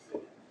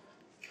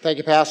Thank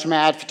you, Pastor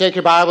Matt. If you take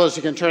your Bibles,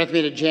 you can turn with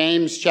me to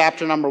James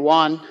chapter number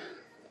 1.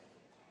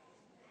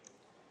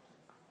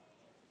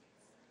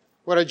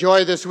 What a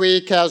joy this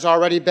week has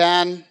already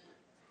been.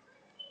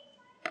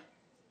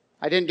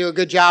 I didn't do a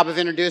good job of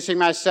introducing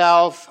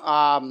myself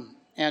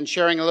and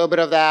sharing a little bit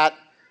of that.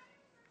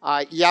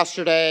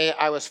 Yesterday,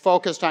 I was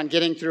focused on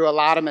getting through a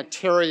lot of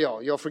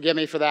material. You'll forgive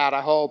me for that,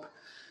 I hope.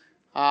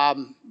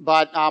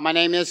 But my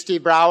name is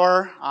Steve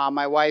Brower.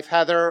 My wife,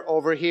 Heather,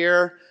 over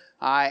here.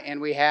 And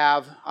we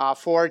have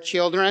 4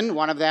 children.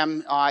 One of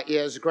them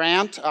is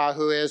Grant,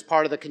 who is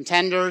part of the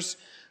Contenders.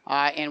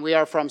 And we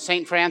are from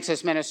St.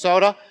 Francis,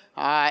 Minnesota.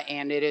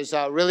 And it is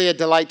really a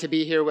delight to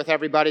be here with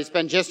everybody. It's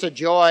been just a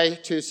joy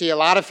to see a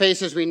lot of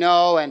faces we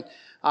know and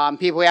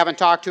people we haven't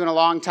talked to in a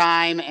long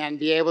time and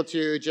be able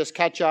to just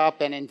catch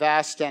up and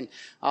invest and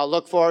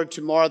look forward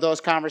to more of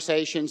those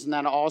conversations and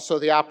then also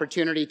the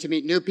opportunity to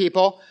meet new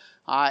people.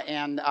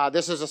 And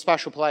this is a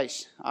special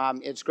place.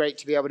 It's great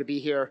to be able to be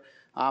here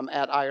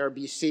at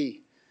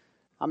IRBC.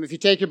 If you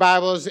take your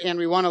Bibles and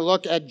we want to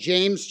look at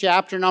James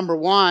chapter number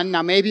 1.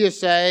 Now maybe you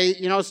say,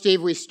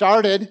 Steve, we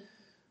started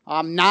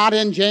not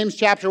in James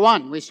chapter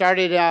 1. We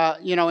started,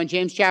 in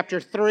James chapter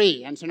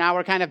 3. And so now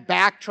we're kind of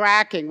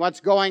backtracking what's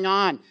going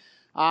on.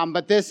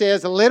 But this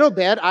is a little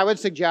bit, I would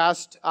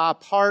suggest,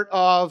 part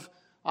of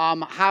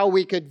how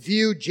we could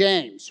view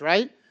James,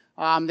 right?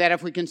 That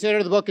if we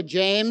consider the book of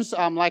James,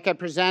 like I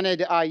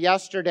presented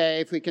yesterday,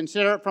 if we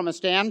consider it from a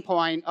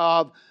standpoint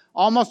of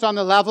almost on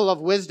the level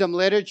of wisdom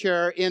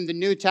literature in the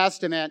New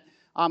Testament,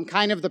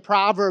 kind of the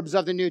Proverbs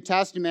of the New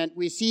Testament,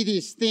 we see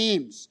these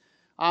themes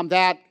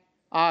that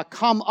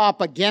come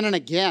up again and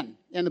again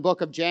in the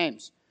book of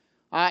James.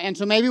 And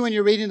so maybe when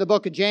you're reading the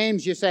book of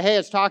James, you say, hey,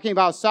 it's talking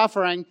about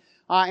suffering,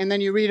 and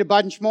then you read a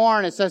bunch more,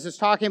 and it says it's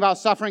talking about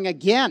suffering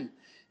again.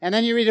 And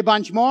then you read a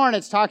bunch more, and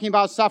it's talking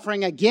about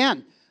suffering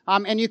again.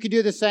 And you could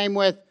do the same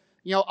with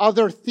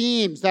other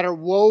themes that are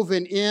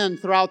woven in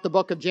throughout the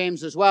book of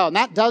James as well. And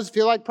that does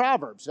feel like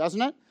Proverbs,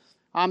 doesn't it?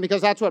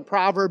 Because that's what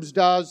Proverbs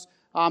does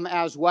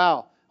as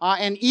well.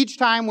 And each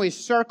time we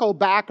circle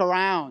back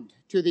around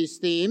to these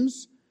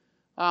themes,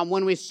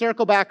 when we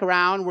circle back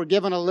around, we're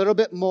given a little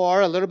bit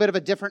of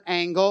a different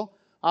angle,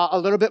 a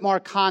little bit more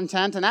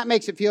content. And that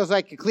makes it feel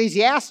like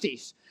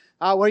Ecclesiastes,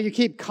 where you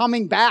keep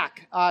coming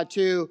back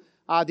to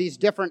these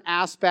different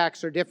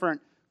aspects or different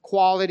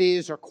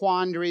qualities or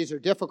quandaries or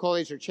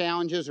difficulties or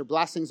challenges or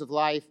blessings of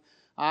life.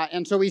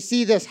 And so we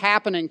see this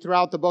happening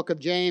throughout the book of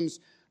James,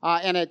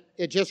 and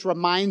it just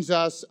reminds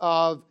us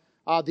of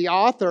the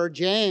author,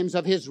 James,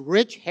 of his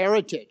rich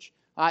heritage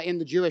in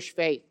the Jewish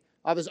faith,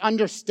 of his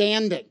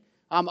understanding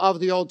of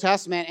the Old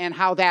Testament and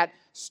how that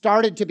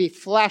started to be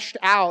fleshed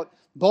out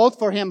both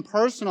for him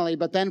personally,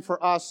 but then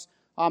for us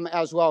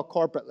as well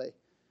corporately.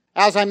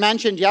 As I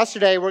mentioned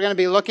yesterday, we're going to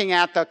be looking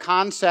at the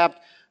concept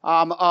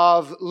kind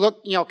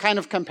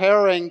of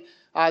comparing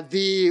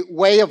the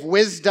way of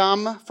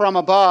wisdom from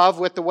above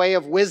with the way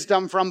of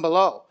wisdom from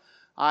below.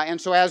 And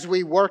so as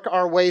we work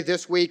our way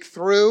this week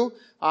through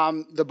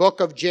the book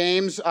of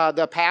James,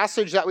 the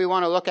passage that we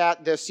want to look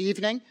at this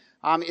evening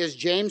is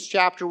James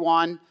chapter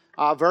 1,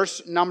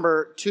 verse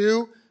number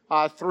 2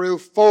 through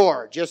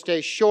 4. Just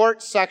a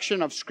short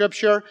section of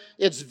Scripture.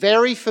 It's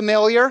very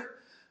familiar,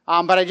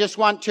 but I just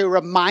want to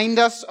remind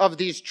us of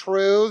these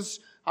truths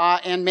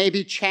and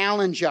maybe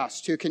challenge us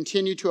to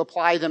continue to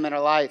apply them in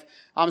our life.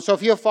 So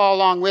if you'll follow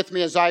along with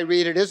me as I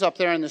read, it is up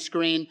there on the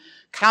screen.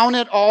 Count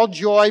it all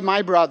joy,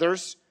 my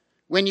brothers,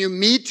 when you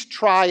meet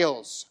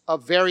trials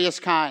of various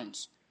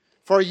kinds.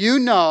 For you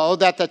know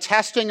that the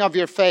testing of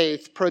your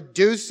faith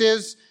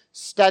produces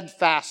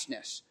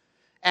steadfastness.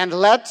 And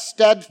let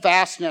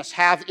steadfastness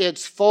have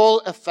its full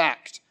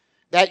effect,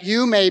 that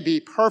you may be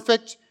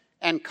perfect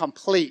and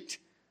complete,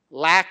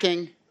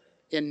 lacking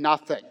in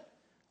nothing.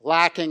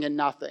 Lacking in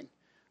nothing.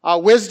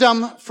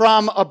 Wisdom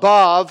from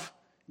above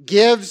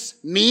gives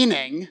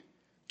meaning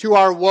to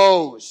our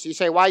woes. You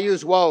say, why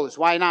use woes?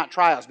 Why not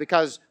trials?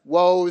 Because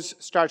woes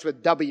starts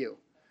with W.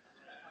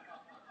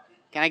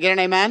 Can I get an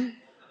amen?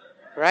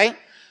 Right?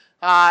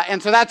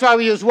 And so that's why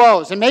we use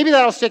woes. And maybe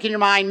that'll stick in your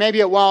mind,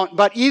 maybe it won't.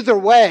 But either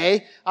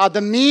way,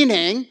 the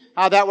meaning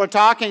that we're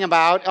talking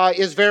about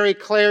is very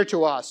clear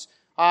to us.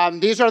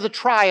 These are the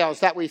trials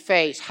that we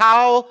face.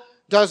 How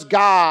does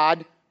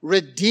God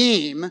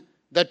redeem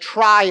the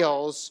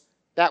trials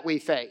that we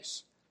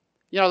face?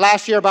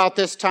 Last year about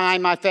this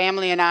time, my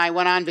family and I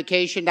went on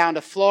vacation down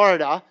to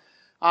Florida,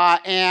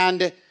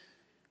 and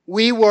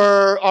we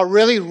were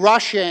really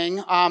rushing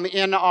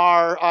in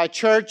our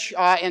church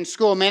and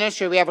school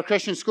ministry. We have a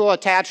Christian school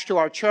attached to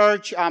our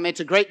church. It's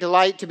a great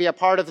delight to be a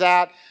part of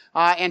that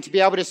and to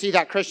be able to see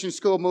that Christian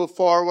school move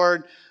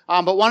forward.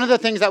 But one of the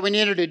things that we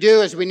needed to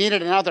do is we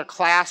needed another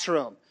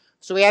classroom.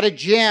 So we had a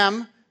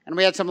gym, and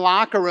we had some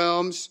locker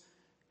rooms,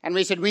 and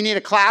we said, we need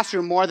a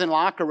classroom more than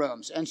locker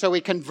rooms. And so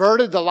we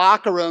converted the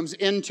locker rooms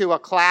into a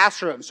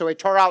classroom. So we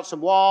tore out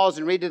some walls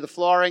and redid the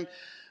flooring.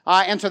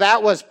 And so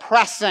that was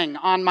pressing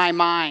on my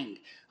mind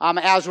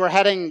as we're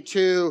heading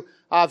to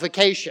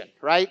vacation,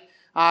 right?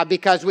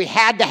 because we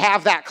had to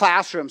have that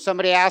classroom.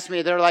 Somebody asked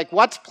me, they're like,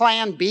 what's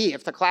plan B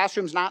if the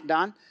classroom's not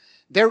done?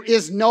 There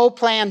is no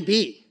plan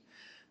B.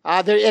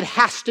 It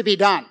has to be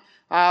done.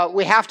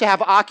 We have to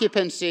have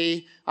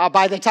occupancy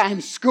by the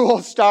time school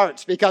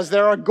starts because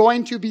there are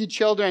going to be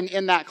children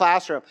in that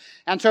classroom.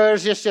 And so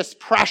there's just this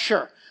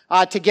pressure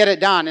to get it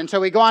done. And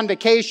so we go on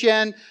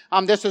vacation.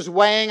 This is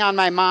weighing on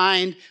my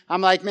mind.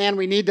 I'm like, man,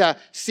 we need to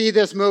see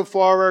this move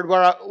forward.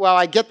 Well,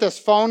 I get this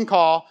phone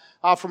call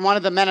from one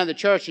of the men of the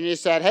church, and he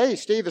said, hey,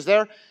 Steve,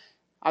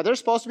 are there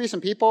supposed to be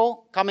some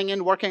people coming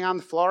in working on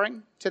the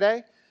flooring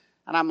today?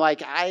 And I'm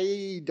like,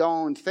 I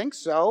don't think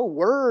so.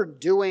 We're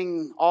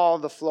doing all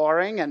the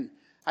flooring. And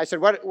I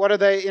said, what are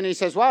they? And he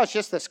says, well, it's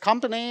just this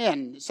company,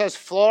 and it says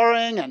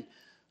flooring.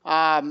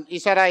 And he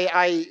said,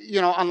 I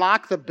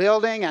unlocked the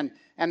building, and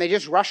they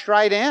just rushed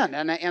right in.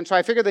 And so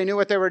I figured they knew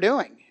what they were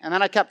doing. And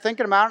then I kept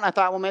thinking about it, and I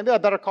thought, well, maybe I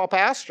better call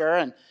Pastor.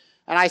 And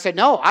I said,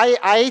 no,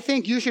 I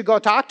think you should go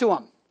talk to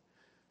him.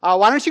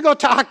 Why don't you go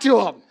talk to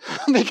him?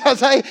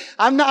 Because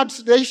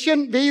they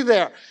shouldn't be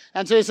there.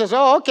 And so he says,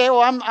 oh, okay,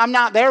 well, I'm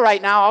not there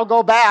right now. I'll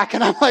go back.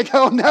 And I'm like,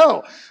 oh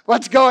no,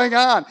 what's going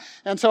on?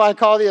 And so I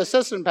called the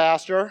assistant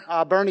pastor,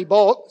 Bernie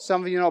Bolt.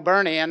 Some of you know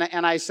Bernie.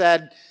 And I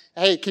said,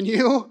 hey, can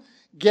you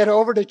get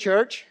over to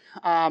church?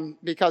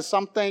 Because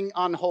something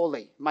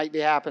unholy might be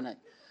happening.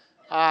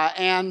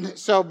 And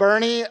so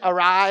Bernie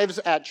arrives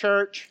at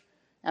church,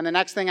 and the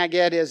next thing I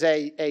get is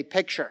a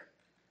picture.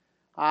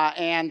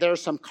 And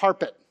there's some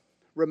carpet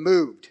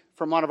removed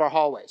from one of our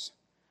hallways.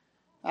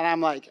 And I'm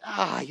like,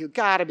 you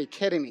gotta be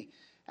kidding me.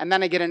 And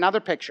then I get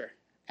another picture,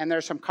 and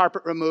there's some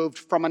carpet removed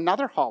from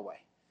another hallway.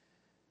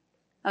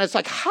 And it's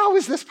like, how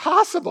is this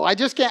possible? I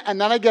just can't.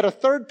 And then I get a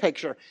third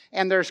picture,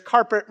 and there's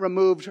carpet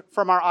removed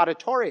from our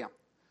auditorium.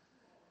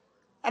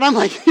 And I'm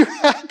like,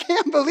 I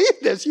can't believe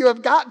this. You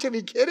have got to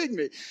be kidding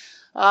me.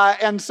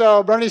 And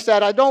so Bernie said,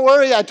 don't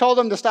worry. I told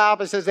them to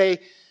stop. It says they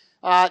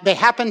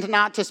happened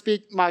not to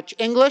speak much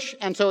English,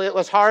 and so it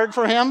was hard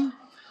for him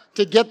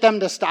to get them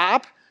to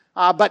stop.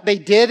 But they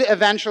did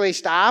eventually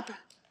stop,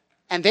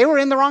 and they were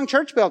in the wrong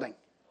church building.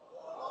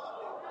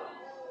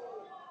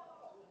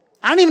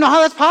 I don't even know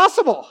how that's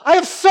possible. I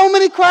have so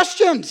many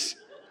questions.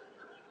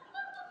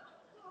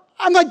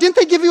 I'm like, didn't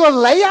they give you a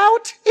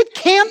layout? It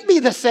can't be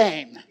the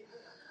same.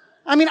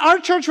 I mean, our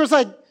church was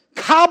like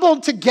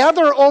cobbled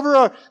together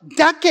over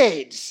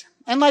decades.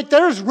 And like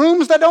there's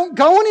rooms that don't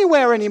go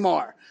anywhere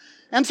anymore.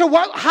 And so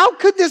how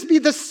could this be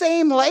the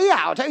same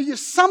layout?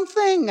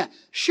 Something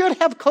should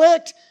have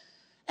clicked.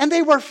 And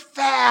they were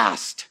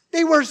fast.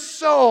 They were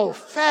so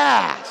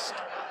fast.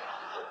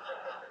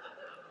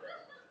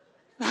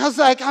 I was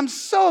like, I'm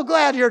so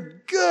glad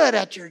you're good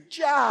at your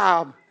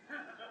job.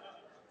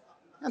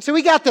 And so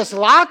we got this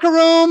locker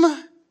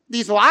room.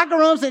 These locker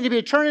rooms need to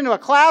be turned into a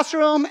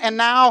classroom. And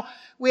now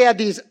we had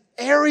these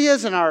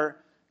areas in our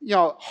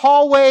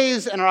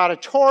hallways and our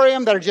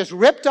auditorium that are just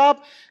ripped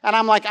up. And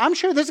I'm like, I'm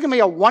sure this is going to be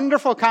a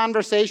wonderful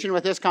conversation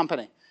with this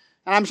company.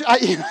 And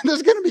this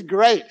is going to be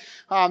great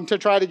to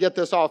try to get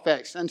this all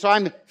fixed. And so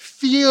I'm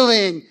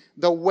feeling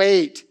the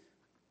weight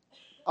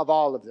of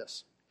all of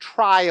this.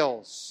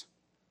 Trials.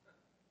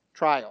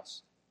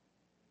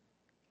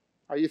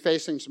 Are you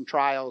facing some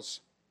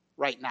trials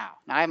right now?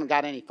 Now, I haven't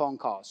got any phone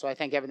calls, so I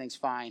think everything's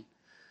fine.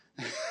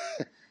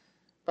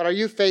 But are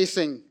you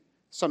facing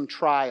some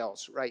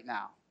trials right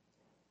now?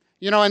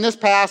 In this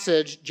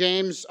passage,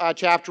 James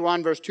chapter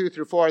 1, verse 2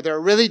 through 4, there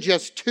are really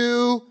just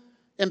two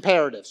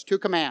imperatives, two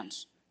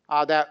commands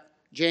that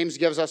James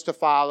gives us to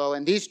follow.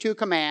 And these two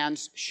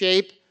commands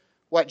shape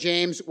what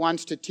James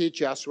wants to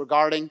teach us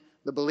regarding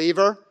the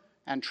believer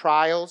and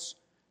trials.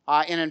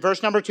 And in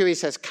verse number 2, he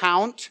says,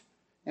 count.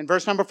 In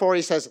verse number 4,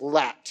 he says,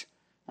 let.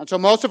 And so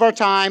most of our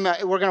time,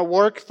 we're going to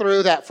work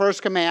through that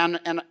first command,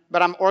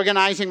 but I'm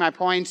organizing my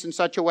points in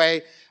such a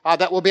way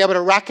that we'll be able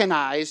to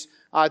recognize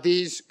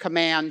these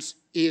commands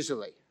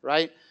easily,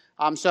 right?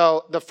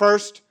 So the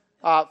first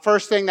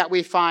thing that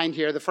we find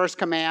here, the first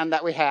command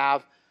that we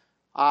have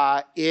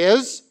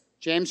is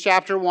James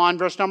chapter 1,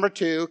 verse number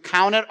 2,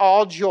 count it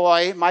all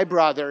joy, my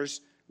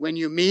brothers, when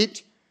you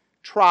meet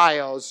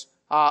trials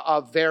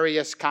of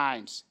various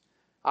kinds.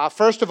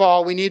 First of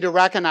all, we need to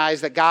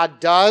recognize that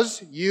God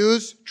does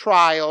use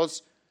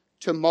trials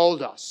to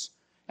mold us.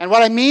 And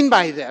what I mean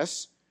by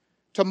this,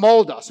 to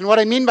mold us, and what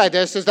I mean by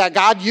this is that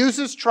God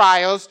uses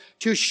trials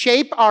to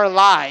shape our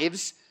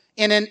lives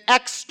in an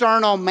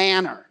external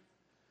manner.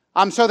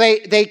 So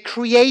they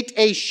create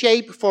a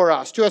shape for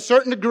us. To a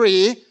certain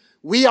degree,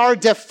 we are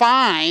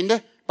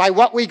defined by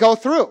what we go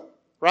through,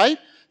 right?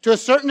 To a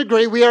certain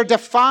degree, we are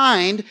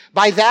defined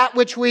by that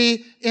which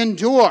we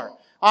endure.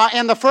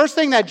 And the first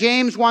thing that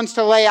James wants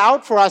to lay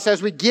out for us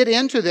as we get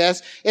into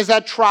this is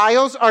that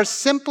trials are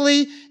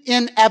simply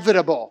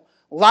inevitable.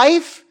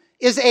 Life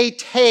is a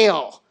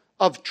tale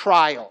of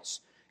trials.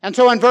 And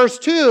so in verse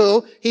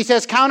 2, he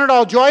says, count it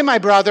all joy, my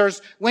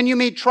brothers, when you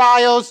meet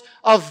trials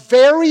of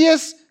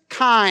various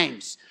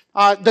kinds.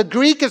 The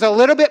Greek is a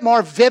little bit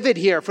more vivid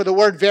here for the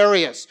word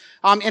various.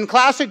 In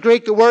classic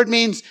Greek, the word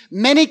means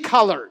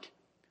many-colored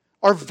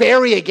or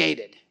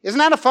variegated. Isn't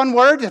that a fun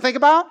word to think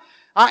about?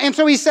 And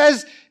so he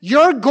says,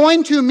 you're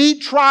going to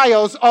meet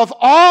trials of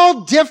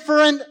all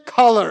different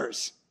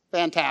colors.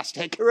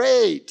 Fantastic.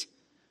 Great.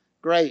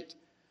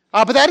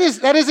 But that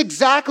is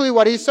exactly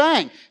what he's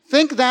saying.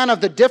 Think then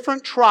of the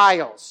different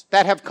trials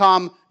that have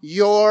come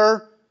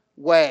your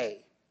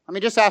way. Let me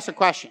just ask a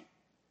question.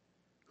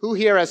 Who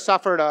here has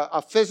suffered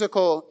a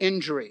physical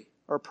injury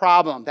or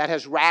problem that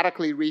has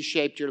radically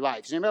reshaped your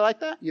life? Is anybody like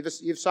that?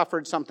 You've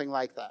suffered something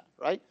like that,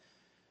 right?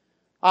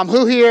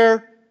 Who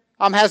here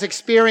has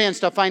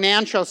experienced a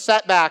financial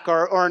setback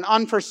or an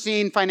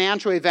unforeseen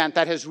financial event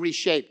that has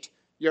reshaped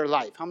your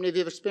life? How many of you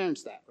have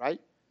experienced that, right?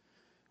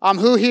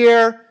 Who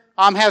here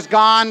has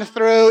gone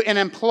through an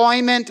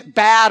employment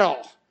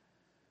battle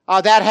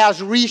that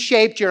has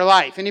reshaped your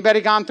life? Anybody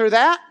gone through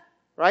that,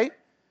 right?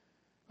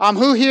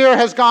 Who here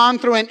has gone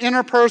through an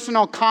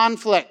interpersonal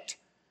conflict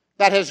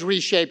that has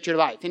reshaped your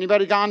life?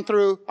 Anybody gone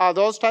through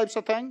those types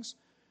of things?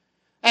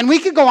 And we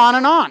could go on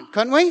and on,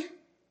 couldn't we?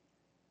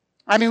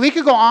 I mean, we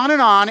could go on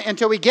and on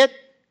until we get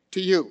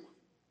to you,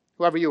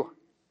 whoever you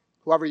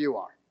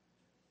are.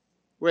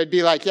 Where it'd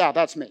be like, yeah,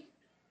 that's me.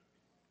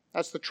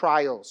 That's the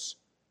trials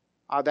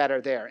that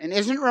are there. And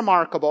isn't it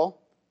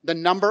remarkable the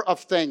number of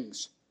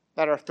things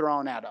that are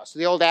thrown at us?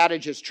 The old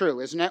adage is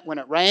true, isn't it? When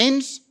it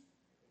rains,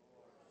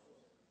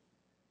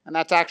 and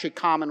that's actually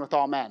common with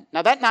all men.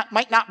 Now, that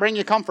might not bring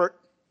you comfort.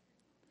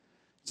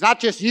 It's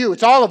not just you,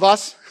 it's all of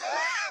us.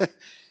 That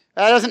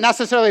doesn't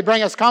necessarily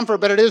bring us comfort,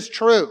 but it is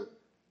true.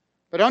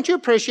 But don't you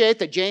appreciate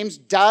that James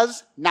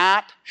does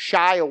not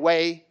shy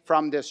away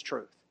from this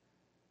truth?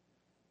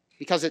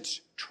 Because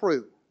it's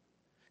true.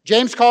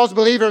 James calls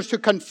believers to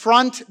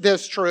confront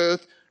this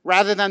truth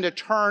rather than to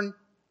turn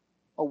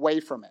away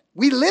from it.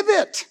 We live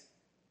it.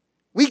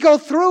 We go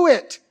through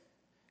it.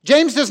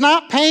 James does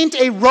not paint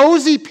a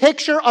rosy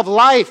picture of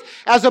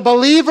life as a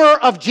believer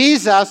of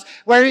Jesus,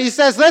 where he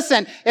says,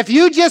 listen, if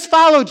you just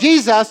follow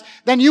Jesus,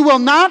 then you will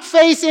not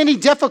face any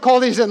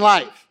difficulties in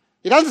life.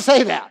 He doesn't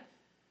say that.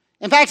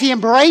 In fact, he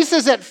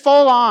embraces it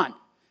full on.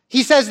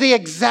 He says the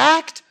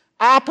exact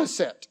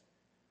opposite.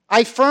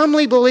 I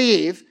firmly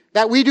believe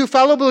that we do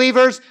fellow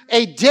believers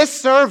a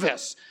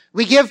disservice.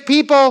 We give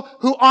people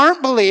who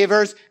aren't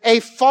believers a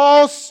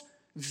false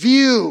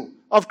view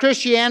of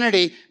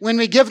Christianity when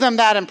we give them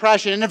that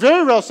impression. In a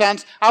very real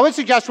sense, I would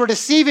suggest we're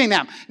deceiving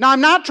them. Now,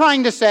 I'm not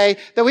trying to say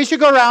that we should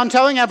go around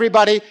telling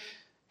everybody,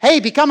 hey,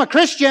 become a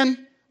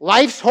Christian,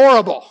 life's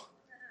horrible.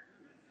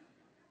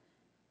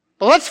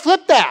 But let's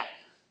flip that.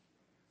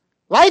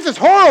 Life is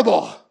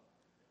horrible.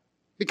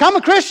 Become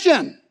a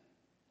Christian.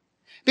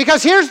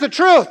 Because here's the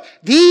truth.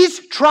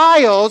 These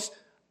trials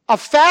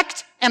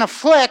affect and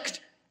afflict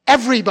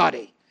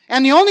everybody.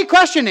 And the only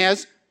question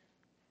is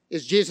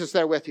Jesus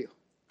there with you?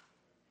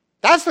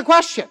 That's the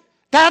question.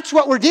 That's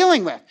what we're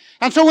dealing with.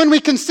 And so when we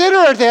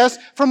consider this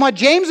from what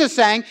James is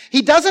saying,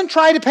 he doesn't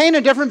try to paint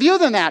a different view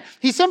than that.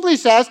 He simply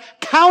says,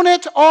 count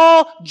it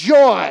all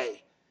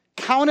joy.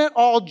 Count it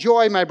all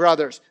joy, my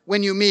brothers,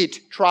 when you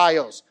meet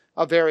trials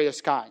of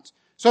various kinds.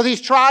 So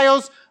these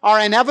trials are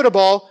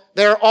inevitable.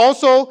 They're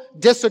also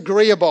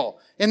disagreeable.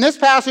 In this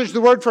passage, the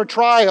word for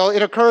trial,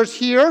 it occurs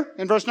here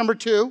in verse number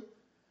 2.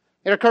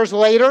 It occurs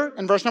later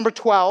in verse number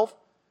 12.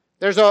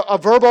 There's a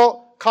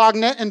verbal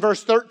cognate in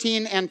verse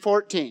 13 and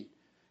 14.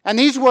 And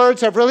these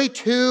words have really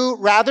two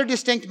rather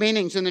distinct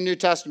meanings in the New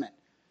Testament.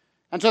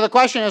 And so the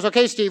question is,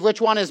 okay, Steve,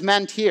 which one is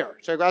meant here?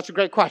 So that's a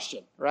great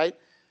question, right?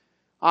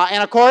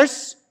 And of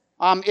course,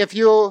 if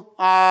you,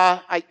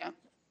 I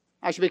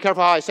should be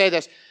careful how I say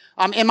this.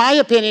 In my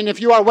opinion, if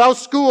you are well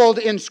schooled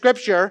in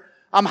Scripture,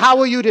 how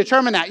will you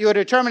determine that? You will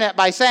determine it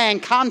by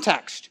saying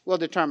context will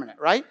determine it,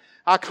 right?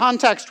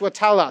 Context will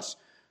tell us.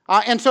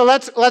 And so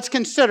let's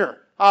consider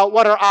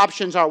what our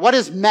options are. What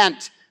is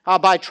meant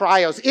by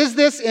trials? Is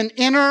this an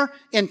inner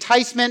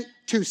enticement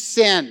to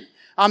sin?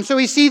 So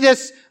we see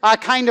this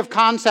kind of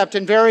concept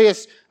in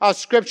various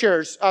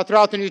scriptures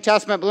throughout the New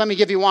Testament, but let me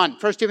give you one.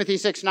 1 Timothy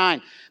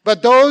 6:9.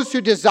 But those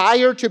who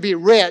desire to be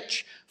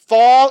rich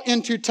fall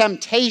into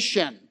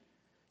temptation,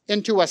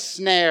 into a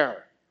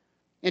snare,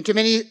 into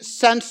many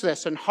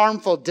senseless and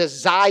harmful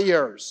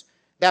desires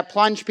that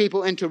plunge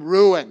people into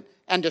ruin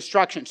and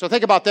destruction. So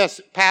think about this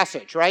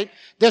passage, right?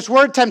 This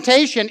word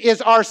temptation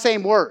is our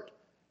same word.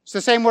 It's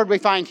the same word we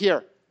find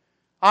here.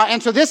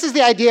 And so this is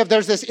the idea of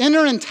there's this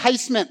inner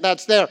enticement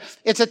that's there.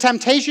 It's a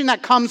temptation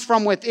that comes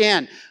from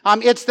within.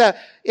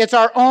 It's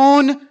our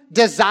own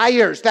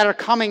desires that are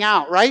coming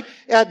out, right?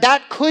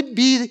 That could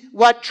be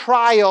what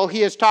trial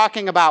he is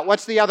talking about.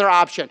 What's the other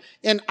option?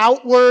 An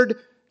outward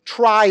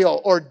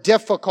trial or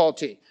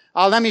difficulty.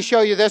 Let me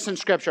show you this in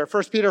Scripture.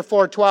 1 Peter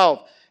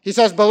 4:12. He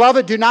says,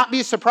 Beloved, do not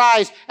be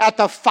surprised at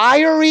the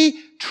fiery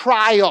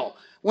trial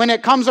when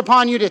it comes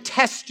upon you to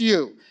test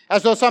you,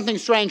 as though something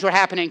strange were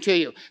happening to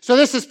you. So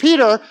this is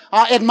Peter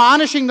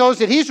admonishing those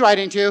that he's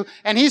writing to,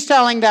 and he's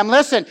telling them,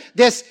 listen,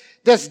 this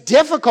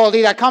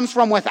difficulty that comes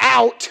from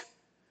without,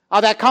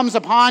 that comes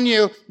upon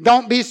you,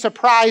 don't be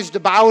surprised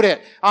about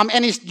it.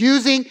 And he's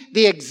using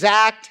the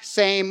exact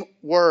same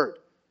word.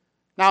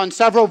 Now, in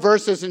several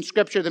verses in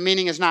Scripture, the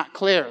meaning is not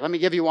clear. Let me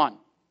give you one,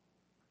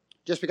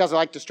 just because I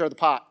like to stir the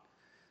pot.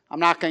 I'm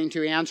not going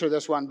to answer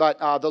this one, but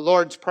the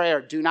Lord's Prayer.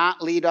 Do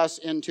not lead us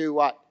into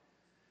what?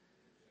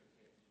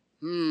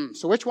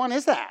 So which one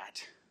is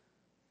that?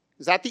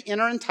 Is that the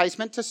inner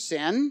enticement to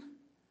sin?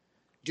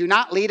 Do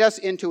not lead us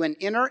into an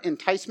inner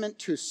enticement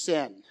to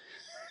sin.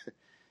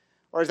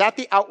 Or is that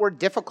the outward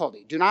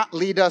difficulty? Do not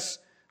lead us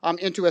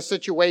into a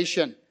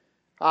situation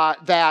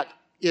that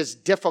is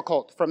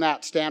difficult from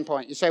that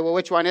standpoint. You say, well,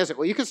 which one is it?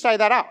 Well, you can study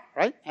that out,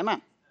 right?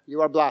 Amen.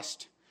 You are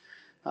blessed.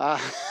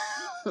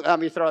 Let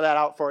me throw that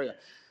out for you.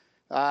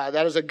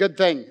 That is a good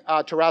thing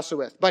to wrestle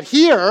with. But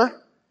here,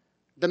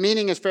 the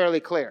meaning is fairly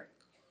clear.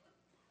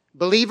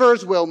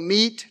 Believers will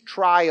meet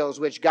trials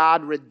which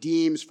God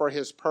redeems for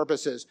his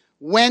purposes.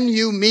 When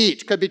you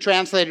meet, could be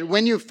translated,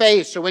 when you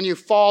face or when you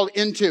fall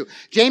into.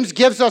 James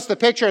gives us the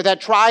picture that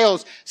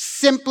trials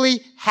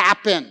simply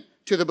happen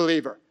to the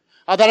believer.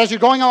 That as you're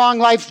going along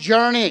life's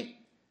journey,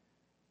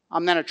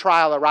 then a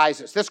trial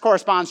arises. This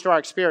corresponds to our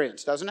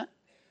experience, doesn't it?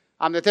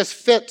 That this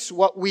fits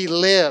what we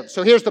live.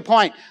 So here's the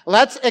point.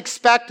 Let's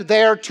expect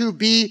there to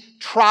be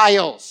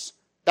trials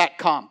that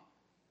come.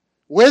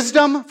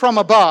 Wisdom from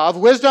above,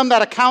 wisdom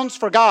that accounts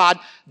for God,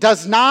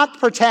 does not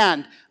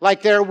pretend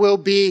like there will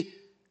be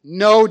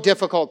no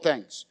difficult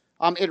things.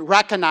 It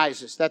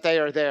recognizes that they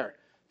are there.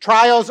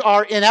 Trials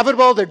are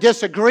inevitable, they're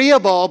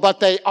disagreeable, but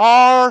they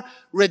are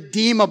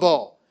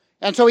redeemable.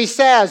 And so he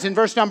says in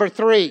verse number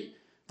 3,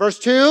 verse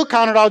 2,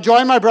 count it all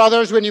joy, my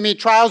brothers, when you meet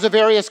trials of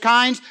various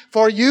kinds,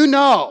 for you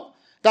know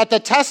that the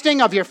testing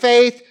of your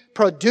faith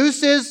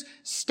produces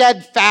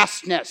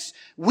steadfastness.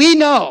 We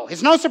know,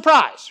 it's no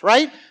surprise,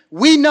 right?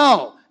 We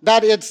know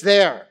that it's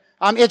there.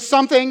 It's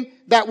something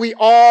that we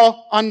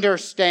all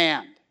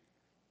understand.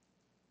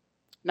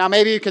 Now,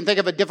 maybe you can think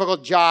of a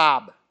difficult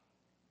job.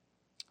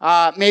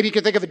 Maybe you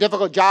can think of a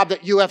difficult job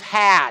that you have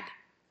had.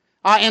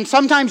 And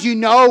sometimes you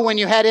know when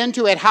you head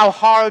into it how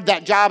hard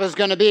that job is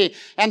going to be.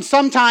 And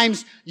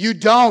sometimes you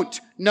don't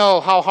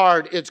know how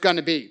hard it's going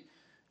to be.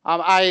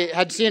 I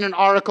had seen an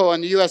article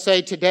in the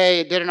USA Today.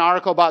 It did an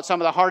article about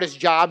some of the hardest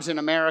jobs in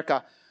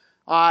America.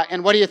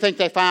 And what do you think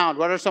they found?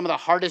 What are some of the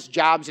hardest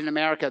jobs in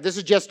America? This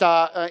is just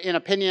an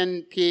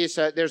opinion piece.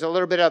 There's a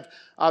little bit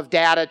of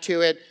data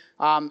to it.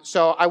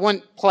 So I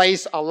wouldn't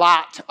place a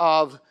lot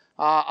of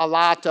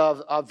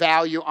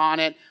value on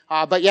it.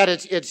 But yet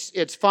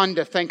it's fun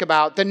to think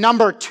about. The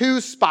number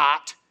 2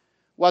 spot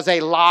was a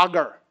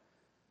logger.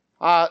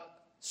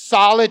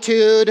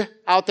 Solitude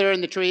out there in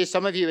the trees.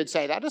 Some of you would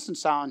say, that doesn't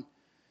sound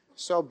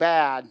so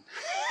bad.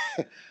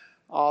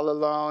 All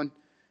alone.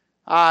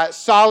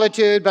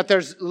 Solitude, but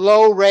there's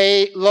low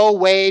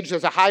wage.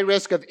 There's a high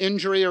risk of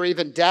injury or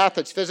even death.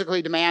 It's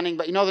physically demanding.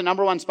 But you know the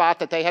number 1 spot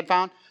that they had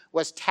found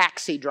was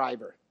taxi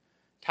driver.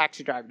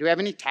 Taxi driver. Do we have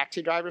any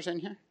taxi drivers in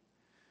here?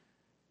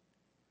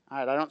 All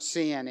right, I don't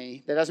see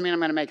any. That doesn't mean I'm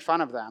going to make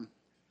fun of them.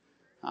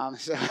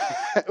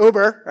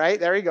 Uber, right?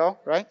 There you go,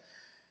 right?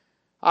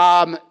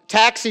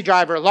 Taxi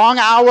driver, long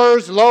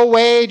hours, low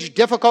wage,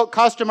 difficult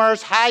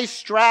customers, high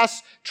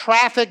stress,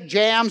 traffic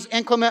jams,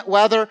 inclement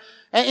weather.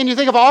 And you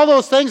think of all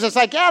those things, it's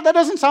like, yeah, that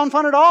doesn't sound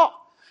fun at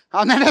all.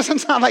 That doesn't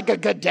sound like a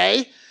good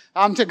day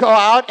to go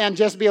out and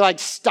just be like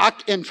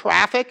stuck in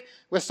traffic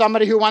with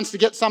somebody who wants to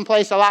get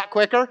someplace a lot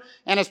quicker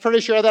and is pretty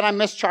sure that I'm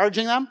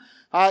mischarging them.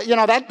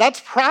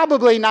 That's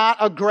probably not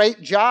a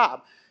great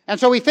job. And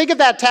so we think of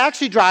that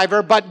taxi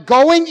driver, but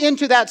going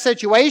into that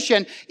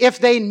situation, if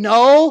they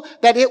know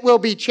that it will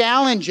be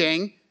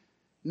challenging,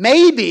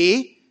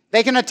 maybe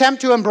they can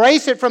attempt to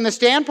embrace it from the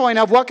standpoint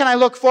of what can I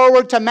look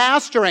forward to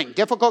mastering?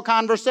 Difficult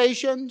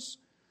conversations,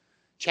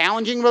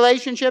 challenging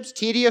relationships,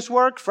 tedious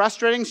work,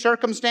 frustrating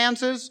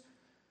circumstances,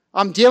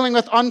 dealing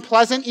with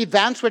unpleasant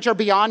events which are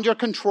beyond your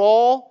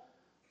control.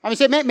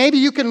 Maybe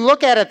you can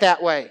look at it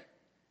that way.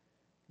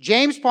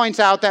 James points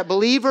out that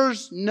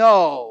believers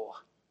know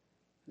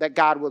that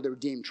God will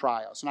redeem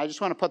trials. And I just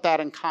want to put that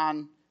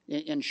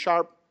in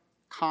sharp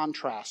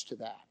contrast to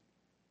that.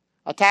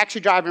 A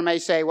taxi driver may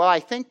say, well, I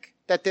think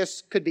that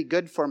this could be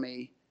good for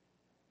me.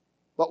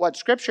 But what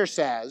Scripture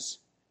says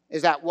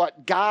is that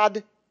what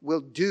God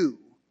will do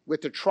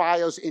with the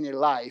trials in your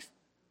life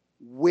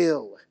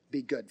will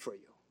be good for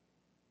you.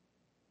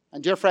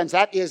 And dear friends,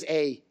 that is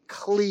a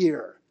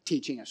clear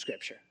teaching of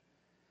Scripture.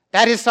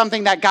 That is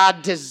something that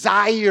God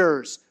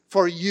desires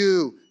for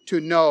you to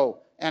know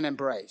and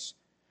embrace.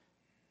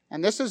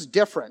 And this is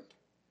different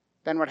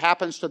than what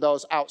happens to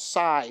those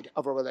outside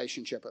of a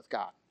relationship with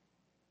God.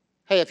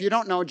 Hey, if you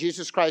don't know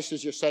Jesus Christ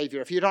as your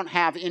Savior, if you don't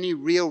have any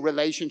real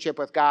relationship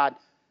with God,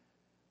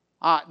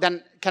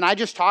 then can I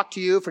just talk to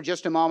you for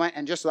just a moment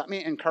and just let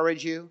me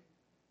encourage you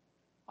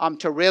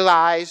to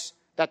realize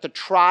that the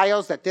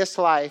trials that this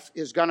life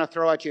is going to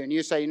throw at you, and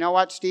you say, you know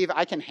what, Steve,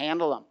 I can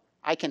handle them.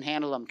 I can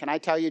handle them. Can I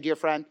tell you, dear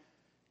friend,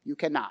 you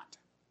cannot.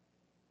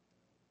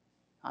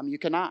 You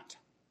cannot.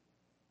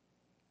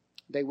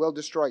 They will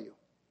destroy you.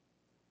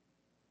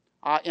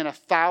 In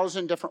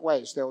 1,000 different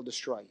ways, they will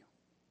destroy you.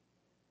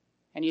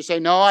 And you say,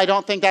 no, I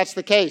don't think that's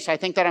the case. I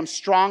think that I'm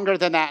stronger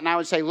than that. And I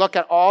would say, look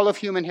at all of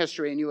human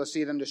history and you will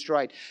see them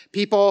destroyed.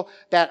 People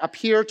that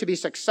appear to be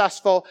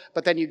successful,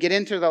 but then you get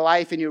into their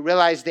life and you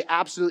realize the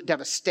absolute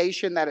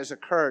devastation that has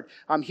occurred.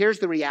 Here's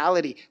the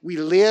reality. We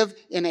live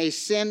in a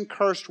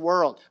sin-cursed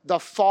world. The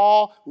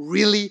fall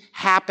really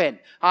happened.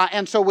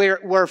 And so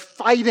we're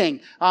fighting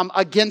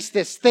against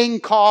this thing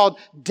called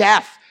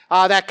death.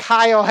 That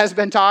Kyle has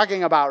been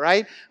talking about,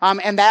 right?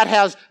 And that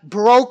has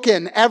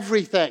broken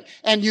everything.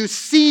 And you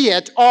see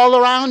it all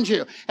around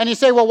you. And you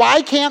say, well,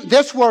 why can't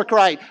this work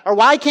right? Or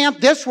why can't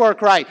this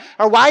work right?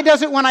 Or why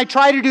does it when I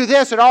try to do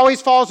this, it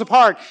always falls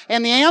apart?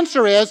 And the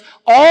answer is,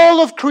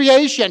 all of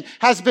creation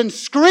has been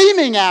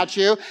screaming at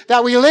you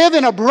that we live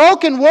in a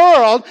broken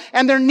world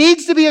and there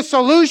needs to be a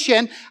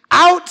solution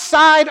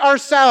outside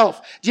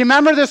ourselves. Do you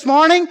remember this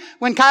morning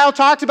when Kyle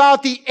talked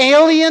about the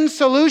alien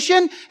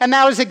solution? And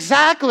that was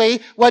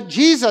exactly what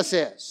Jesus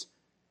is.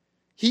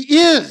 He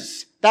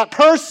is that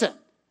person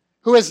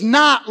who is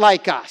not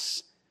like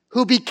us,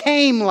 who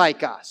became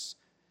like us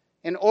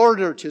in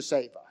order to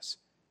save us.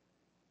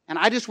 And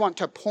I just want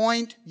to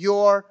point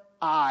your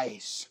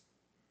eyes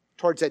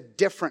towards a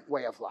different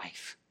way of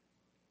life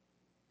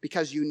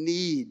because you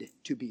need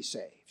to be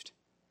saved.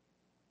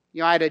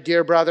 You know, I had a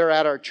dear brother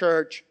at our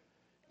church,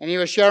 and he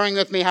was sharing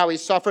with me how he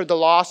suffered the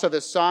loss of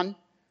his son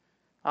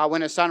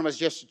when his son was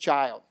just a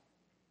child.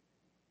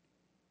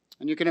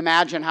 And you can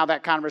imagine how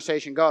that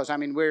conversation goes. I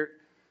mean,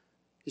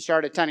 he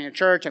started attending a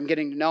church. I'm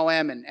getting to know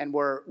him, and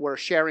we're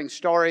sharing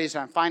stories.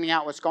 And I'm finding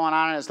out what's going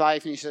on in his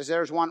life. And he says,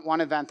 there's one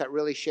event that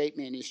really shaped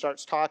me. And he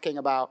starts talking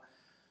about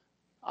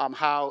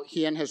how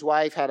he and his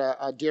wife had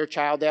a dear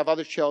child. They have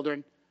other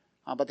children,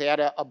 but they had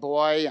a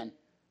boy.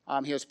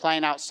 And he was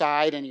playing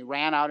outside, and he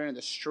ran out into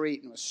the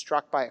street and was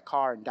struck by a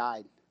car and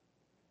died.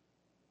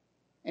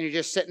 And you're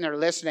just sitting there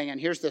listening, and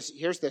here's this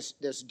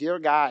dear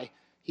guy.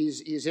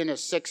 He's in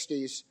his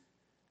 60s.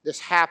 This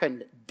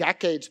happened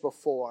decades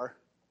before,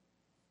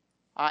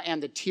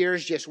 and the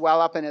tears just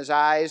well up in his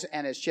eyes,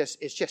 and it's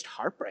just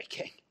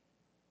heartbreaking.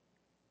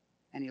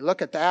 And you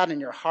look at that, and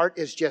your heart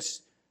is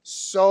just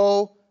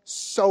so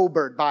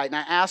sobered by it. And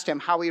I asked him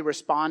how he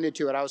responded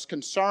to it. I was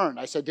concerned.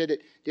 I said, did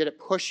it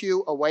push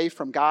you away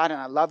from God? And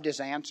I loved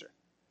his answer.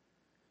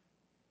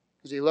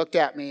 Because he looked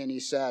at me and he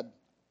said,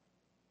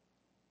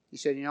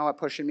 you know what,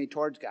 pushing me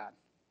towards God.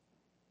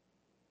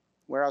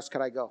 Where else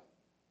could I go?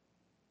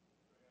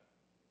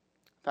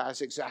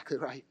 That's exactly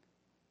right.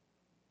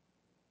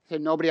 He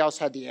said nobody else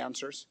had the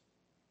answers.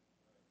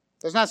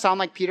 Doesn't that sound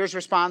like Peter's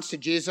response to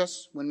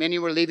Jesus when many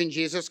were leaving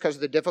Jesus because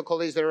of the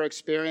difficulties they were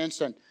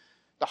experiencing and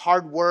the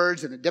hard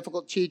words and the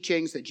difficult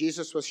teachings that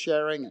Jesus was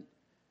sharing? And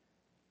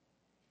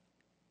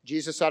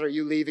Jesus said, are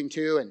you leaving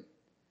too? And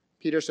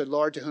Peter said,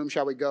 Lord, to whom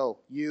shall we go?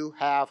 You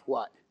have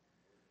what?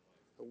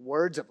 The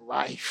words of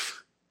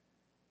life.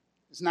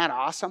 Isn't that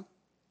awesome?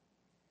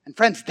 And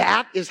friends,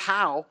 that is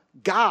how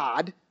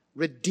God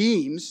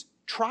redeems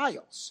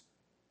trials.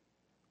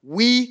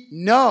 We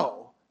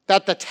know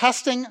that the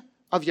testing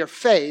of your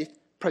faith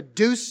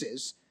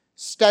produces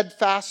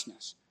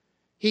steadfastness.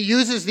 He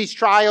uses these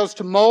trials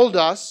to mold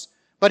us,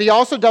 but he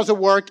also does a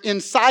work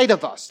inside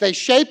of us. They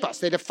shape us.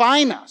 They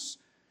define us.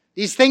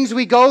 These things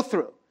we go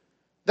through,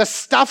 the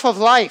stuff of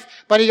life,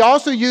 but he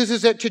also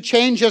uses it to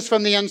change us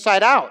from the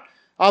inside out.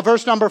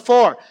 Verse number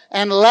 4,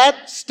 and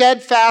let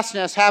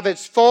steadfastness have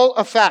its full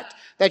effect,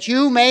 that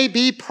you may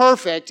be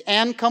perfect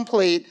and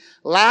complete,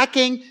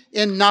 lacking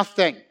in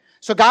nothing.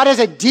 So God has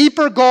a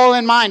deeper goal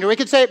in mind, or we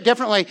could say it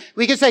differently.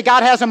 We could say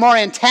God has a more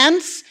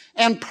intense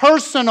and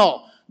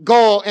personal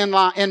goal in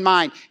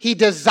mind. He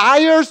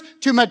desires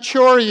to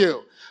mature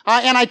you.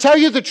 And I tell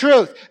you the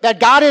truth, that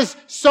God is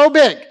so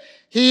big,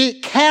 he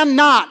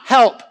cannot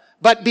help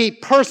but be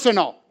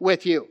personal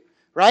with you.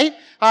 Right?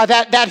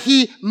 That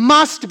he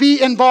must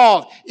be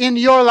involved in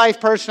your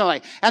life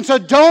personally. And so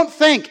don't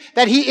think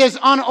that he is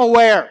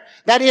unaware.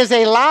 That is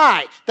a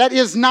lie. That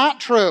is not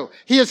true.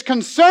 He is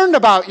concerned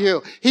about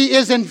you. He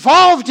is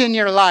involved in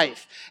your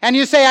life. And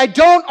you say, I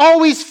don't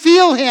always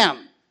feel him.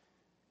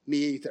 Me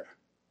either.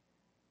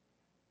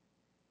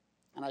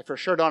 And I for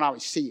sure don't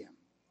always see him.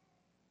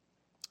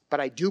 But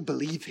I do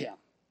believe him.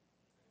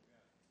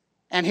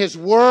 And his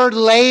word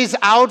lays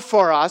out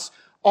for us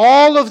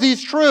all of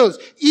these truths,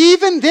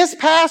 even this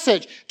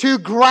passage, to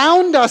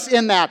ground us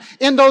in that,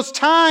 in those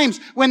times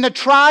when the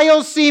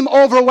trials seem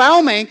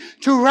overwhelming,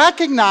 to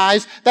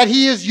recognize that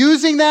he is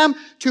using them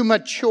to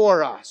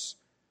mature us.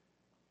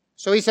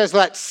 So he says,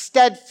 let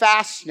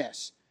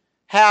steadfastness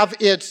have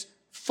its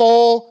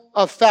full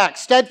effect.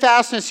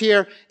 Steadfastness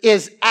here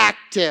is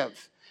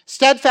active.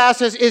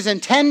 Steadfastness is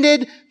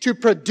intended to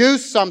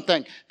produce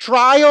something.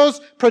 Trials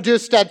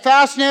produce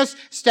steadfastness.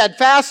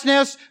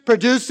 Steadfastness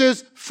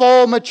produces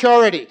full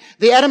maturity.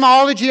 The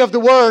etymology of the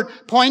word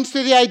points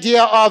to the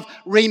idea of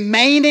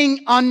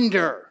remaining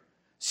under.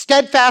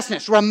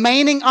 Steadfastness,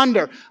 remaining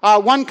under.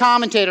 One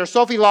commentator,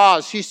 Sophie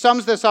Laws, she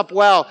sums this up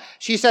well.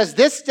 She says,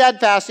 this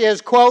steadfast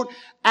is, quote,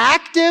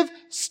 active,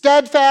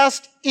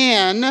 steadfast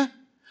in,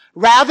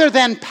 rather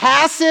than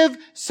passive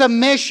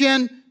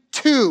submission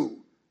to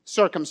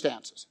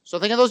circumstances. So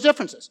think of those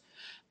differences.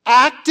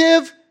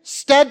 Active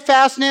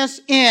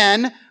steadfastness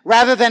in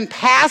rather than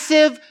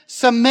passive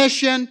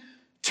submission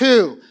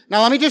to.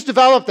 Now let me just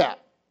develop that.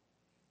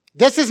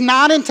 This is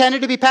not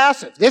intended to be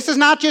passive. This is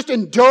not just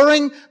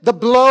enduring the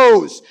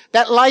blows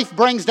that life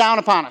brings down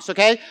upon us,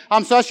 okay?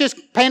 So let's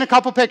just paint a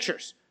couple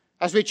pictures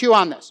as we chew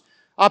on this.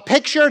 A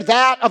picture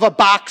that of a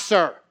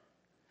boxer.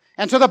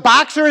 And so the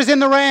boxer is in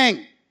the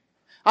ring.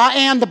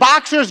 And the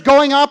boxer is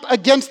going up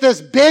against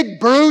this big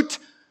brute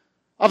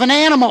of an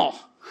animal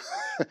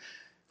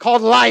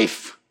called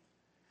life.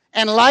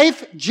 And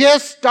life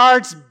just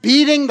starts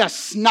beating the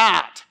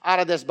snot out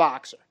of this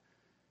boxer.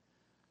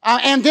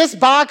 And this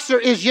boxer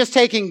is just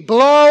taking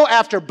blow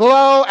after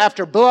blow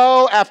after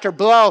blow after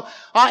blow.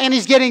 And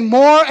he's getting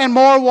more and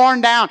more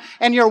worn down.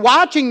 And you're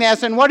watching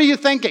this, and what are you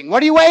thinking?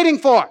 What are you waiting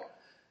for?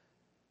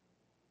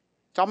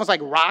 It's almost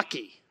like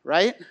Rocky,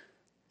 right?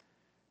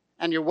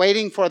 And you're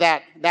waiting for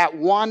that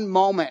one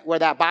moment where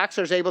that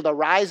boxer is able to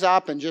rise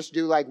up and just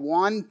do like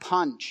one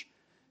punch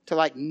to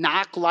like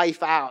knock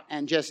life out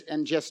and just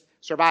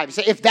survive.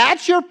 So if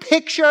that's your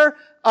picture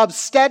of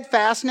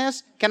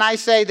steadfastness, can I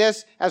say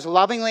this as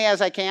lovingly as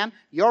I can?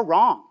 You're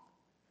wrong.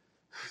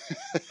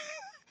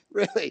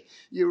 Really,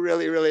 you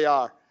really, really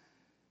are.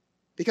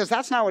 Because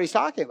that's not what he's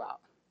talking about.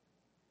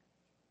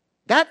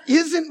 That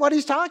isn't what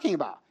he's talking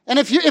about. And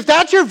if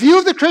that's your view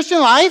of the Christian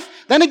life,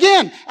 then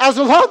again, as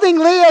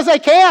lovingly as I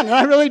can, and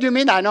I really do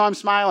mean that. I know I'm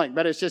smiling,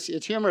 but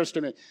it's humorous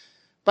to me.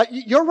 But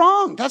you're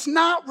wrong. That's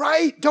not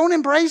right. Don't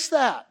embrace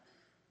that.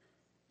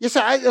 You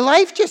say,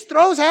 life just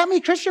throws at me.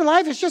 Christian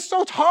life is just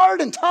so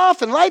hard and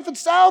tough, and life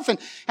itself. And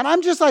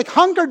I'm just like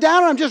hunkered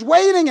down, and I'm just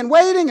waiting and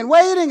waiting and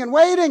waiting and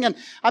waiting. And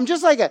I'm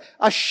just like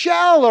a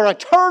shell or a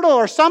turtle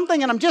or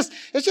something. And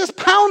it's just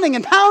pounding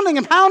and pounding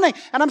and pounding.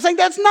 And I'm saying,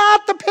 that's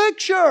not the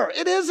picture.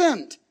 It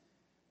isn't.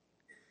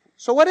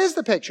 So what is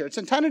the picture? It's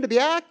intended to be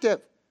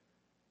active.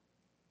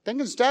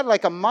 Think instead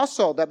like a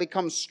muscle that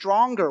becomes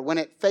stronger when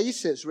it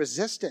faces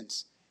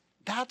resistance.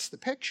 That's the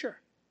picture.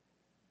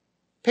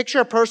 Picture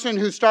a person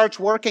who starts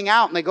working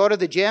out and they go to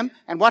the gym,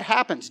 and what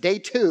happens? Day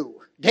two.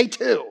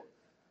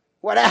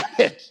 What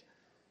happens?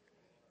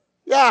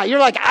 Yeah, you're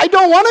like, I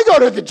don't want to go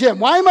to the gym.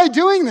 Why am I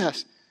doing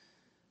this?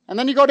 And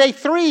then you go day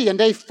 3 and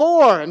day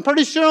 4, and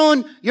pretty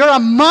soon you're a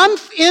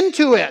month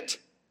into it.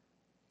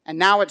 And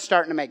now it's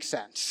starting to make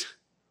sense.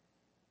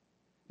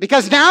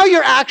 Because now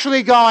you're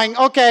actually going,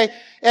 okay,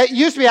 it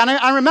used to be,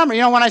 I remember,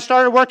 when I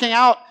started working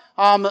out,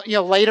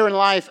 later in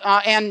life,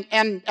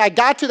 and I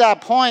got to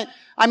that point,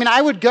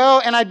 I would go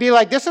and I'd be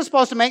like, this is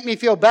supposed to make me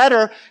feel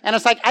better. And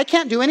it's like, I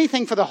can't do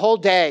anything for the whole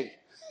day.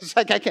 It's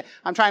like,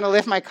 I'm trying to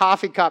lift my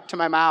coffee cup to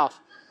my mouth.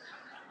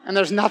 And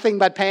there's nothing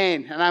but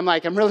pain. And I'm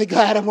like, I'm really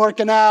glad I'm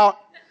working out.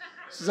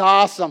 This is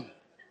awesome.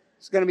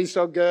 It's going to be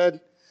so good.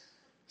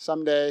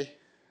 Someday,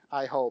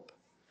 I hope.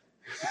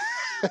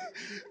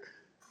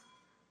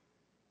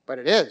 But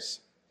it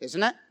is,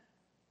 isn't it?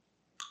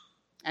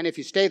 And if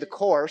you stay the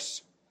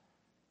course,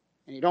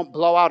 and you don't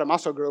blow out a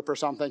muscle group or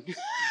something,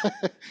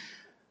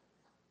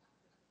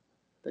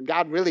 then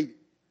God really,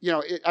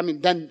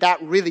 then that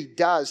really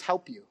does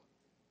help you.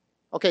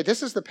 Okay,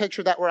 this is the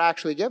picture that we're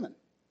actually given.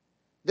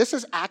 This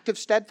is active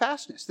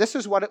steadfastness. This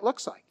is what it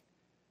looks like.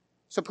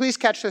 So please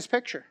catch this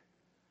picture.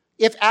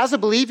 If as a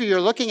believer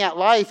you're looking at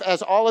life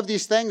as all of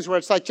these things where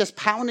it's like just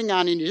pounding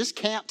on you and you just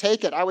can't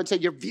take it, I would say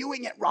you're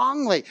viewing it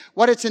wrongly.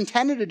 What it's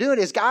intended to do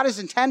is God is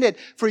intended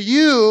for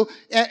you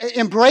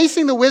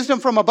embracing the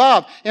wisdom from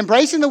above,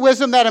 embracing the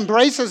wisdom that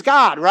embraces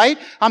God, right?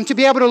 To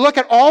be able to look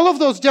at all of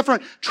those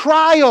different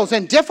trials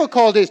and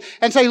difficulties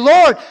and say,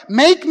 Lord,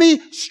 make me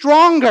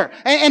stronger.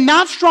 And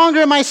not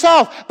stronger in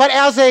myself, but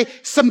as a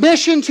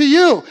submission to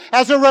you,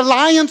 as a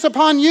reliance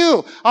upon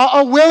you,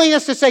 a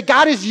willingness to say,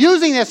 God is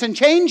using this and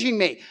changing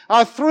me.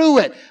 Through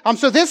it.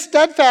 So this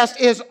steadfast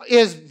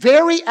is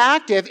very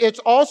active. It's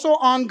also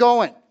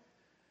ongoing.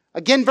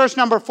 Again, verse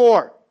number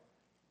 4.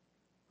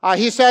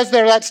 He says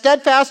there, let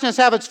steadfastness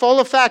have its full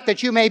effect,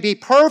 that you may be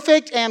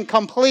perfect and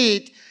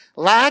complete,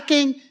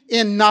 lacking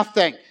in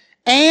nothing.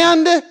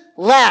 And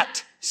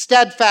let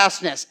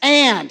steadfastness.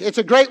 And, it's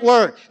a great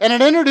word. And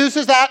it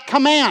introduces that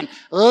command.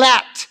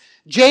 Let.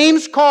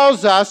 James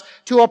calls us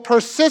to a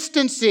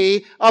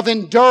persistency of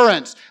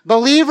endurance.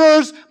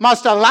 Believers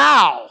must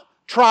allow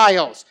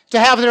trials to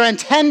have their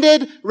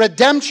intended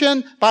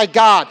redemption by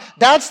God.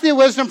 That's the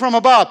wisdom from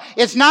above.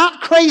 It's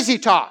not crazy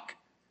talk,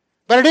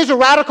 but it is a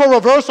radical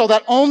reversal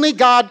that only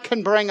God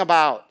can bring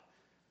about.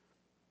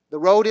 The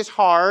road is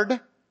hard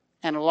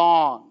and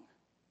long,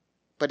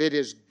 but it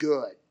is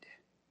good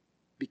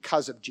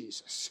because of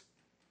Jesus.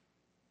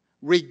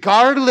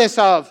 Regardless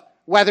of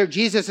whether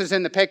Jesus is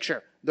in the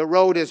picture, the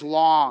road is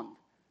long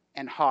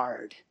and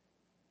hard,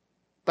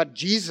 but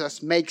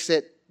Jesus makes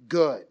it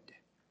good.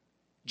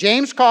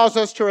 James calls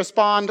us to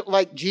respond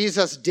like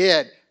Jesus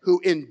did, who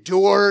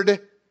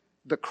endured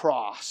the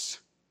cross.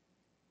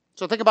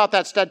 So think about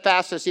that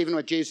steadfastness even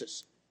with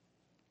Jesus.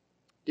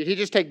 Did he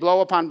just take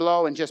blow upon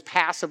blow and just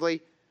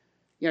passively,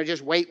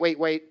 just wait?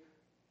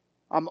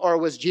 Or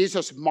was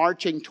Jesus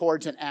marching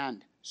towards an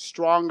end,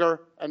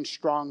 stronger and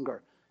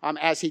stronger,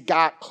 as he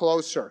got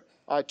closer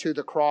to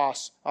the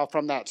cross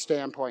from that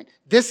standpoint.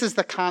 This is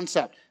the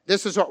concept.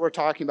 This is what we're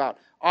talking about.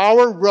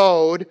 Our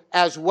road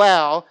as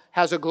well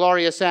has a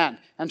glorious end.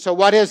 And so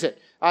what is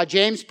it?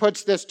 James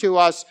puts this to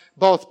us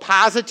both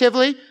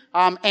positively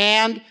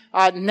and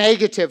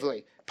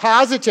negatively.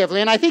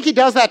 Positively, and I think he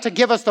does that to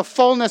give us the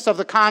fullness of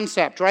the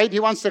concept, right? He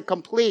wants to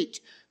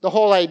complete the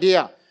whole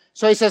idea.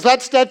 So he says,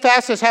 let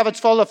steadfastness have its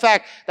full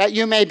effect, that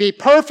you may be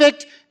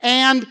perfect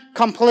and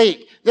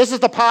complete. This is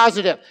the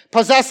positive.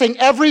 Possessing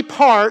every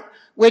part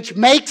which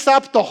makes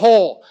up the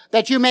whole,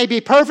 that you may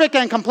be perfect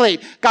and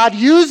complete. God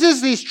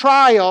uses these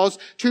trials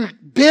to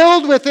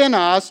build within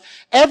us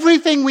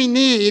everything we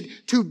need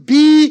to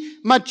be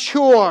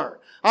mature.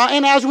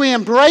 And as we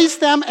embrace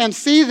them and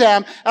see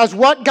them as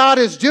what God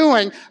is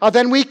doing,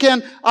 then we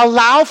can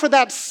allow for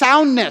that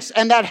soundness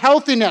and that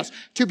healthiness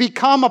to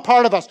become a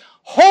part of us.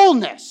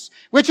 Wholeness,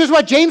 which is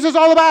what James is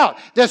all about.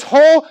 This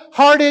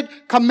wholehearted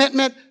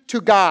commitment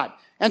to God.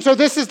 And so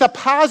this is the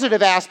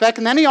positive aspect,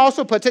 and then he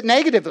also puts it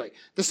negatively.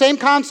 The same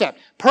concept.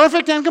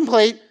 Perfect and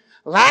complete,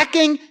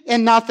 lacking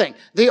in nothing.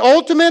 The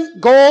ultimate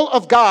goal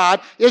of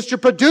God is to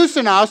produce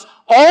in us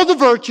all the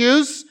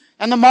virtues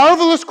and the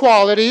marvelous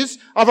qualities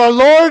of our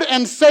Lord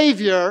and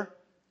Savior.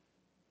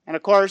 And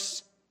of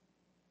course,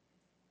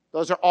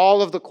 those are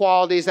all of the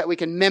qualities that we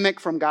can mimic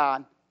from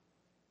God.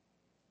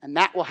 And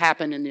that will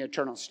happen in the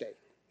eternal state.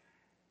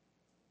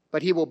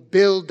 But he will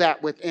build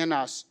that within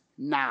us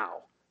now.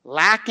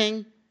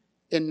 Lacking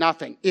in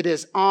nothing. It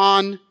is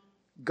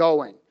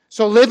ongoing.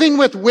 So living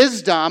with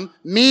wisdom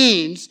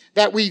means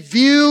that we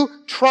view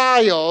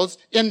trials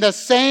in the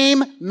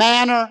same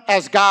manner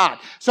as God.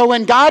 So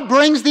when God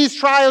brings these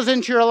trials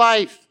into your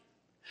life,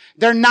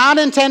 they're not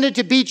intended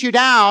to beat you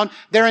down.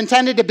 They're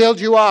intended to build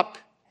you up.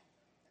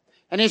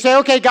 And you say,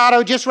 okay, God, I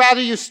would just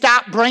rather you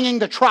stop bringing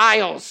the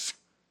trials.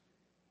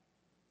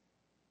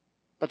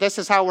 But this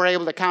is how we're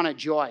able to count it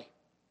joy.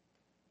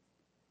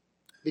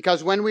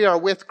 Because when we are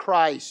with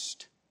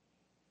Christ,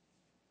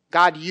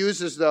 God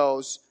uses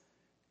those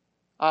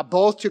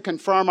both to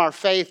confirm our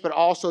faith, but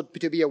also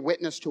to be a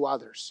witness to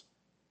others.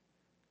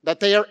 That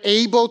they are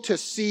able to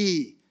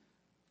see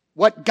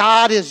what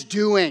God is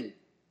doing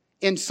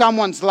in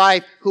someone's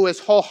life who is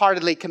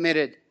wholeheartedly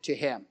committed to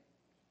Him.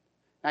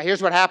 Now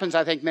here's what happens,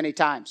 I think, many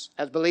times.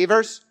 As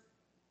believers,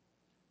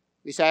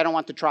 we say, I don't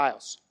want the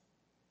trials.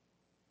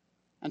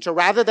 And so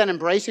rather than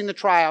embracing the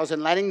trials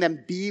and letting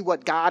them be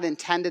what God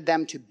intended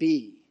them to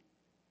be,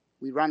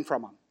 we run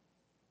from them.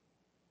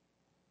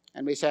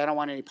 And we say, I don't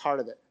want any part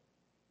of it.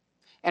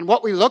 And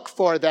what we look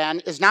for then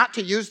is not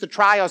to use the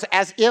trials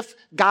as if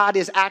God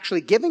is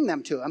actually giving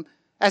them to him,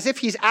 as if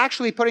he's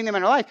actually putting them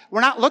in our life. We're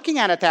not looking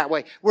at it that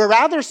way. We're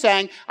rather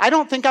saying, I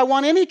don't think I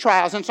want any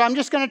trials, and so I'm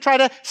just going to try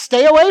to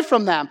stay away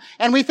from them.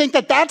 And we think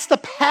that that's the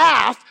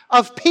path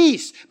of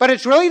peace, but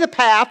it's really the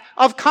path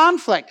of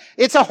conflict.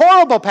 It's a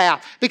horrible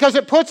path because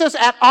it puts us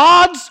at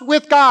odds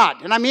with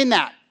God. And I mean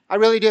that. I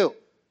really do.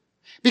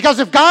 Because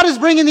if God is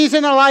bringing these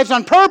in our lives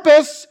on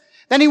purpose,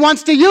 then he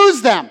wants to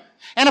use them.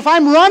 And if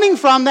I'm running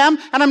from them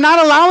and I'm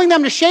not allowing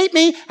them to shape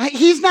me,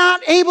 he's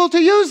not able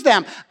to use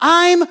them.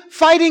 I'm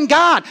fighting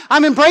God.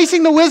 I'm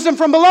embracing the wisdom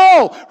from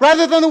below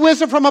rather than the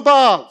wisdom from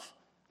above.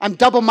 I'm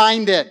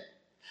double-minded.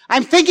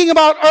 I'm thinking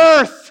about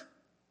earth,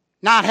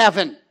 not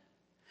heaven.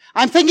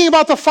 I'm thinking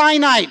about the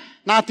finite,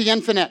 not the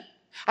infinite.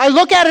 I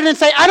look at it and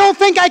say, I don't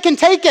think I can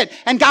take it.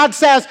 And God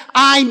says,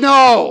 I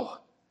know.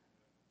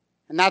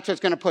 And that's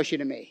what's going to push you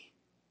to me.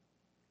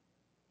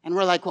 And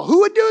we're like, well,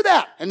 who would do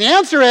that? And the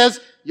answer is,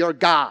 your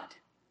God.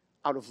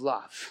 Out of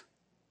love.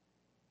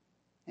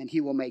 And he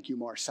will make you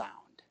more sound.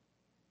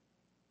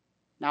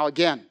 Now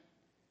again,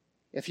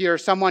 if you're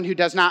someone who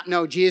does not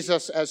know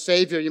Jesus as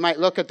Savior, you might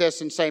look at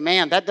this and say,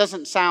 man, that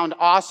doesn't sound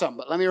awesome.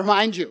 But let me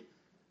remind you,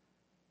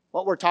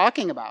 what we're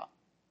talking about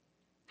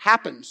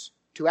happens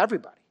to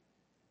everybody.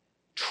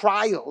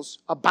 Trials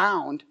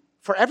abound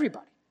for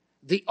everybody.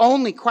 The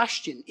only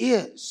question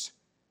is,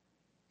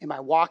 am I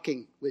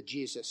walking with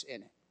Jesus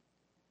in it?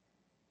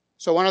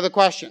 So one of the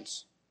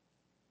questions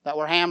that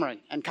we're hammering.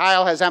 And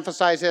Kyle has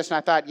emphasized this, and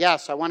I thought,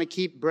 yes, I want to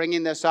keep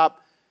bringing this up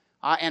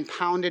and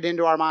pound it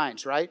into our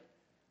minds, right?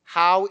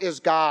 How is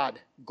God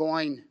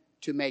going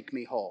to make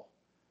me whole?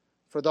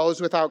 For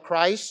those without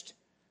Christ,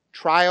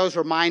 trials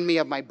remind me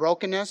of my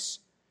brokenness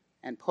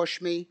and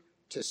push me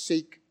to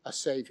seek a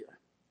Savior.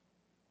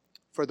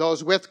 For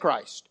those with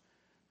Christ,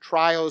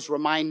 trials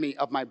remind me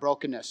of my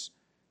brokenness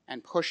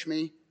and push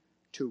me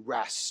to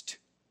rest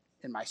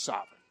in my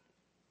Sovereign.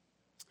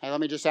 Hey, let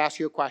me just ask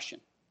you a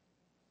question.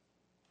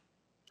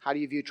 How do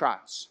you view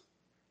trials?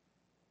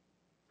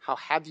 How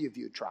have you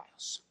viewed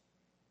trials?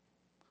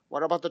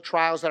 What about the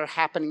trials that are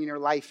happening in your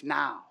life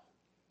now?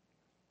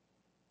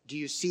 Do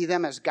you see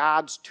them as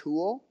God's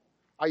tool?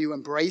 Are you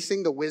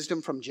embracing the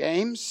wisdom from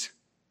James?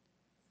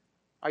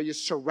 Are you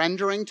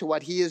surrendering to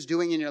what he is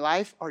doing in your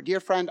life? Or, dear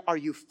friend, are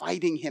you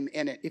fighting him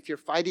in it? If you're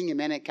fighting him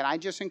in it, can I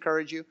just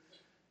encourage you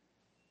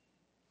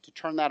to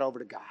turn that over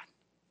to God?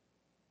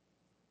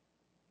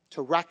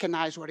 To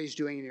recognize what he's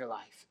doing in your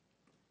life.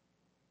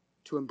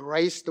 to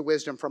embrace the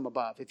wisdom from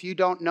above. If you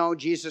don't know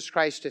Jesus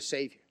Christ as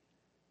Savior,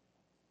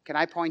 can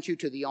I point you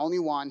to the only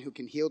one who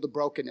can heal the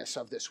brokenness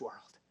of this world,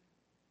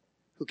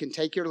 who can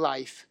take your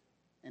life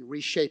and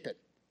reshape it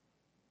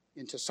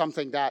into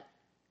something that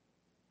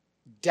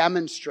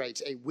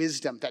demonstrates a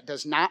wisdom that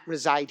does not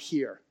reside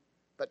here,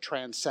 but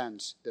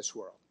transcends this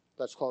world.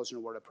 Let's close in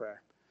a word of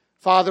prayer.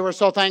 Father, we're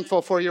so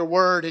thankful for your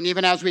word, and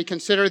even as we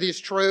consider these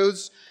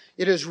truths,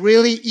 it is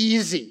really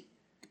easy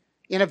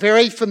in a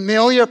very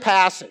familiar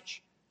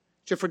passage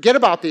to forget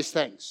about these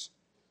things,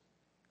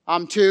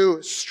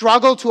 to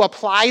struggle to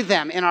apply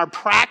them in our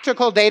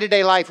practical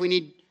day-to-day life. We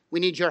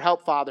need your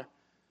help, Father.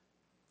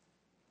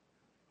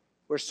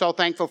 We're so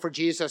thankful for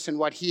Jesus and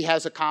what he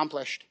has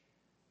accomplished.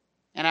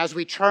 And as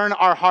we turn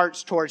our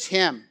hearts towards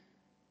him,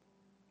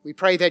 we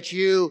pray that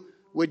you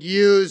would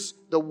use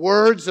the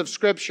words of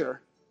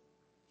Scripture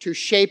to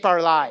shape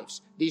our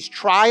lives. These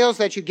trials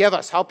that you give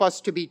us help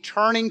us to be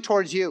turning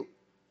towards you,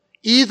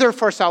 either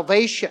for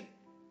salvation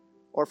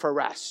or for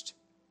rest.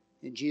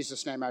 In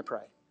Jesus' name I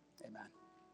pray.